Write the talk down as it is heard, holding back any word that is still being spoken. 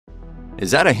Is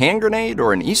that a hand grenade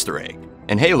or an Easter egg?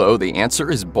 In Halo, the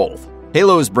answer is both.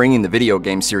 Halo is bringing the video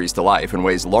game series to life in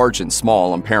ways large and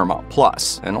small on Paramount+,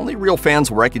 and only real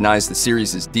fans will recognize the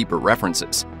series' deeper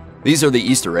references. These are the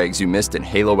Easter eggs you missed in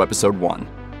Halo Episode 1.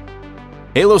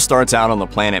 Halo starts out on the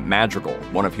planet Madrigal,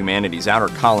 one of humanity's outer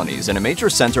colonies and a major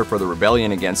center for the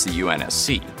rebellion against the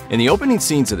UNSC. In the opening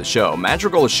scenes of the show,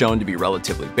 Madrigal is shown to be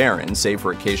relatively barren, save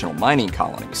for occasional mining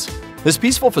colonies. This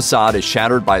peaceful facade is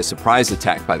shattered by a surprise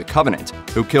attack by the Covenant,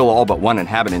 who kill all but one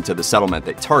inhabitant of the settlement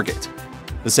they target.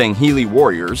 The Sangheili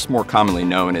warriors, more commonly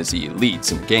known as the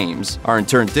Elites in games, are in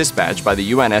turn dispatched by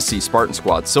the UNSC Spartan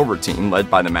Squad Silver Team led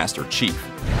by the Master Chief.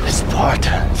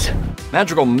 Spartans.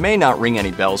 Madrigal may not ring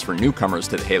any bells for newcomers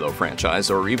to the Halo franchise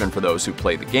or even for those who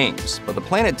play the games, but the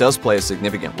planet does play a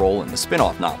significant role in the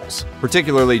spin-off novels,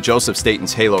 particularly Joseph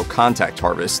Staten's Halo Contact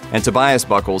Harvest and Tobias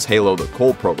Buckle's Halo The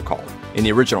Cold Protocol. In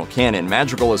the original canon,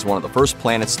 Madrigal is one of the first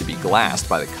planets to be glassed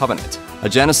by the Covenant, a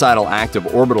genocidal act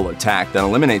of orbital attack that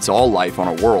eliminates all life on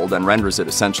a world and renders it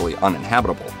essentially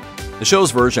uninhabitable. The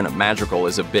show's version of Madrigal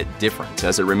is a bit different,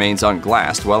 as it remains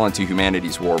unglassed well into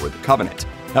humanity's war with the Covenant.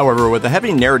 However, with the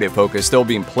heavy narrative focus still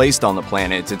being placed on the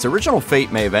planet, its original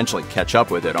fate may eventually catch up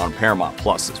with it on Paramount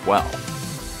Plus as well.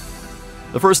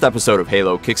 The first episode of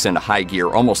Halo kicks into high gear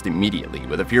almost immediately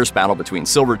with a fierce battle between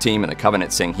Silver Team and the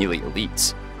Covenant Sangheili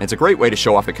Elites. It's a great way to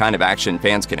show off the kind of action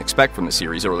fans can expect from the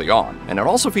series early on, and it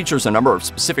also features a number of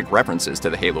specific references to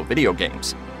the Halo video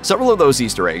games. Several of those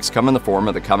Easter eggs come in the form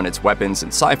of the Covenant's weapons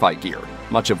and sci-fi gear,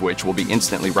 much of which will be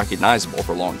instantly recognizable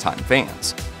for longtime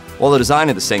fans. While the design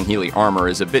of the Sangheili armor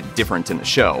is a bit different in the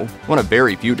show, one of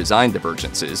very few design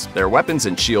divergences, their weapons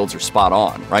and shields are spot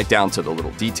on, right down to the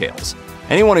little details.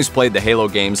 Anyone who's played the Halo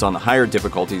games on the higher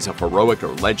difficulties of Heroic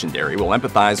or Legendary will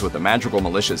empathize with the Madrigal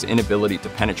Militia's inability to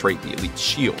penetrate the Elite's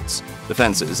shields,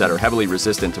 defenses that are heavily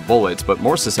resistant to bullets but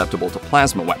more susceptible to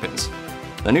plasma weapons.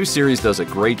 The new series does a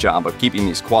great job of keeping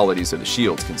these qualities of the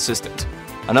shields consistent.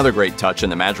 Another great touch in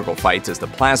the Madrigal fights is the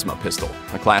plasma pistol,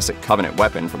 a classic Covenant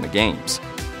weapon from the games.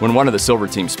 When one of the Silver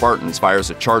Team Spartans fires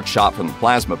a charged shot from the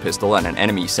plasma pistol at an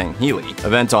enemy Sangheili, a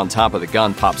vent on top of the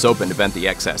gun pops open to vent the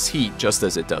excess heat just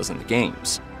as it does in the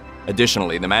games.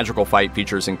 Additionally, the Madrigal fight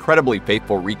features incredibly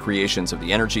faithful recreations of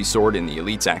the energy sword in the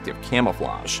Elite's active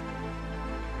camouflage.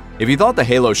 If you thought the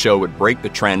Halo show would break the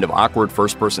trend of awkward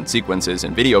first-person sequences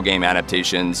in video game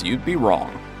adaptations, you'd be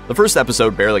wrong. The first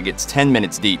episode barely gets 10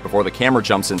 minutes deep before the camera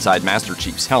jumps inside Master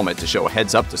Chief's helmet to show a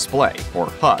heads-up display, or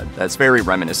HUD, that's very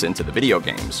reminiscent to the video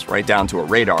games, right down to a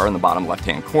radar in the bottom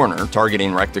left-hand corner,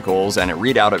 targeting reticles, and a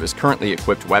readout of his currently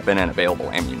equipped weapon and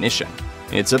available ammunition.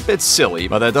 It's a bit silly,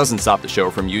 but that doesn't stop the show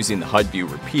from using the HUD view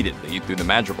repeatedly through the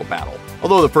Madrigal battle.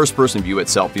 Although the first-person view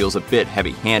itself feels a bit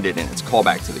heavy-handed in its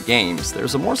callback to the games,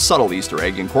 there's a more subtle Easter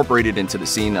egg incorporated into the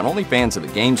scene that only fans of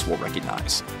the games will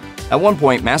recognize. At one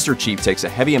point, Master Chief takes a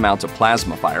heavy amount of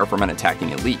plasma fire from an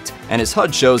attacking elite, and his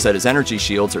HUD shows that his energy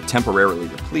shields are temporarily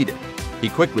depleted. He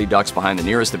quickly ducks behind the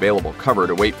nearest available cover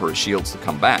to wait for his shields to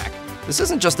come back. This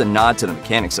isn't just a nod to the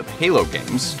mechanics of the Halo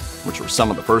games, which were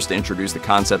some of the first to introduce the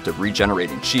concept of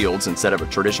regenerating shields instead of a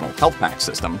traditional health pack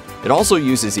system. It also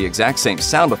uses the exact same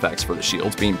sound effects for the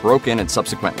shields being broken and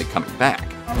subsequently coming back.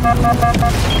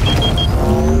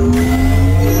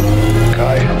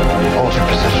 Hold your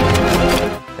position.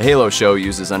 The Halo show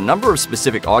uses a number of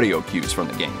specific audio cues from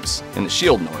the games, and the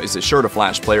shield noise is sure to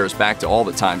flash players back to all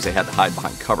the times they had to hide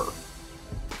behind cover.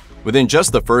 Within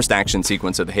just the first action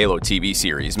sequence of the Halo TV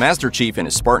series, Master Chief and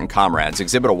his Spartan comrades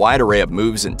exhibit a wide array of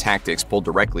moves and tactics pulled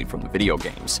directly from the video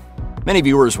games. Many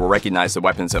viewers will recognize the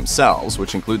weapons themselves,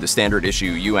 which include the standard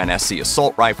issue UNSC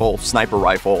assault rifle, sniper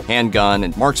rifle, handgun,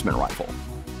 and marksman rifle.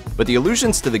 But the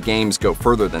allusions to the games go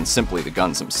further than simply the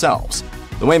guns themselves.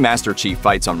 The way Master Chief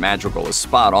fights on Madrigal is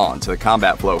spot on to the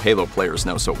combat flow Halo players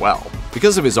know so well.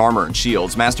 Because of his armor and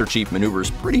shields, Master Chief maneuvers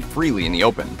pretty freely in the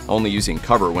open, only using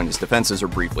cover when his defenses are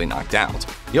briefly knocked out.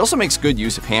 He also makes good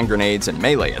use of hand grenades and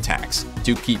melee attacks,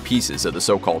 two key pieces of the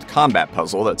so-called combat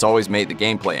puzzle that's always made the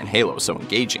gameplay in Halo so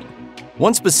engaging.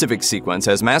 One specific sequence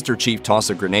has Master Chief toss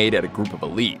a grenade at a group of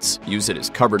elites, use it as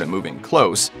cover to move in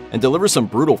close, and deliver some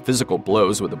brutal physical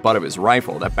blows with the butt of his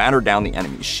rifle that batter down the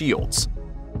enemy's shields.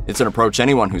 It's an approach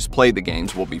anyone who's played the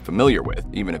games will be familiar with,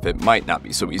 even if it might not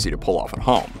be so easy to pull off at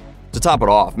home. To top it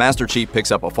off, Master Chief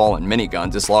picks up a fallen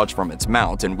minigun dislodged from its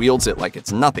mount and wields it like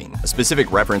it's nothing, a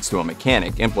specific reference to a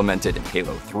mechanic implemented in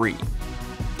Halo 3.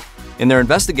 In their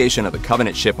investigation of the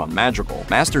Covenant ship on Madrigal,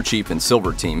 Master Chief and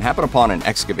Silver Team happen upon an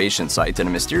excavation site and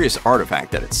a mysterious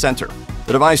artifact at its center.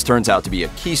 The device turns out to be a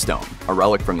keystone, a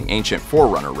relic from the ancient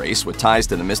Forerunner race with ties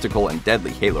to the mystical and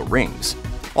deadly Halo rings.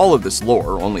 All of this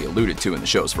lore, only alluded to in the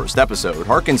show's first episode,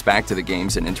 harkens back to the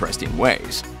games in interesting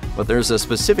ways. but there's a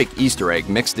specific Easter egg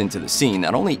mixed into the scene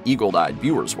that only eagle-eyed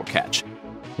viewers will catch.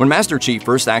 When Master Chief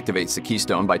first activates the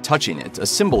keystone by touching it, a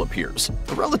symbol appears,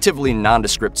 a relatively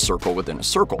nondescript circle within a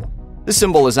circle. This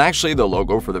symbol is actually the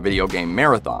logo for the video game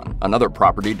Marathon, another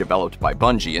property developed by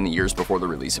Bungie in the years before the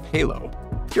release of Halo.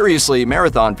 Curiously,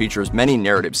 Marathon features many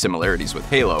narrative similarities with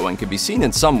Halo and can be seen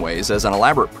in some ways as an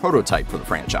elaborate prototype for the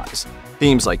franchise.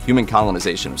 Themes like human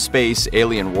colonization of space,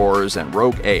 alien wars, and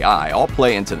rogue AI all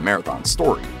play into the Marathon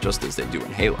story, just as they do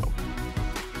in Halo.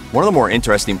 One of the more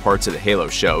interesting parts of the Halo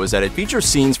show is that it features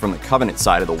scenes from the Covenant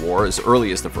side of the war as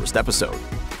early as the first episode.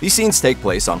 These scenes take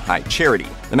place on High Charity,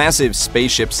 the massive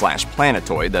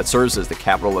spaceship/planetoid that serves as the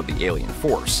capital of the alien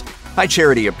force. High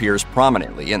Charity appears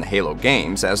prominently in the Halo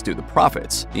games, as do the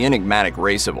Prophets, the enigmatic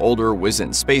race of older,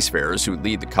 wizened spacefarers who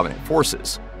lead the Covenant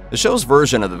forces. The show's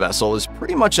version of the vessel is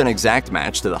pretty much an exact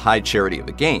match to the High Charity of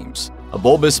the games, a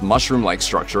bulbous mushroom-like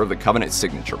structure of the Covenant's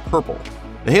signature purple.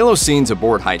 The Halo scenes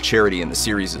aboard High Charity in the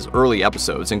series' early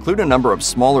episodes include a number of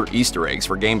smaller Easter eggs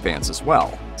for game fans as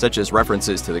well, such as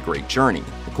references to the Great Journey,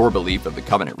 the core belief of the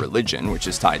Covenant religion which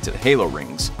is tied to the Halo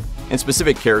rings, and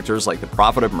specific characters like the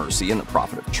Prophet of Mercy and the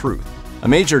Prophet of Truth. A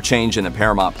major change in the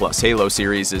Paramount Plus Halo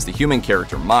series is the human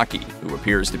character Maki, who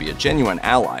appears to be a genuine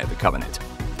ally of the Covenant.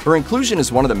 Her inclusion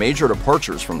is one of the major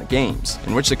departures from the games,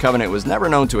 in which the Covenant was never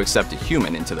known to accept a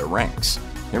human into their ranks.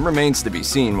 It remains to be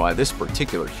seen why this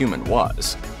particular human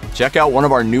was. Check out one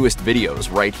of our newest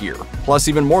videos right here. Plus,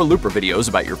 even more Looper videos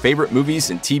about your favorite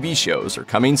movies and TV shows are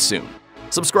coming soon.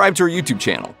 Subscribe to our YouTube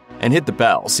channel and hit the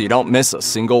bell so you don't miss a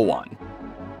single one.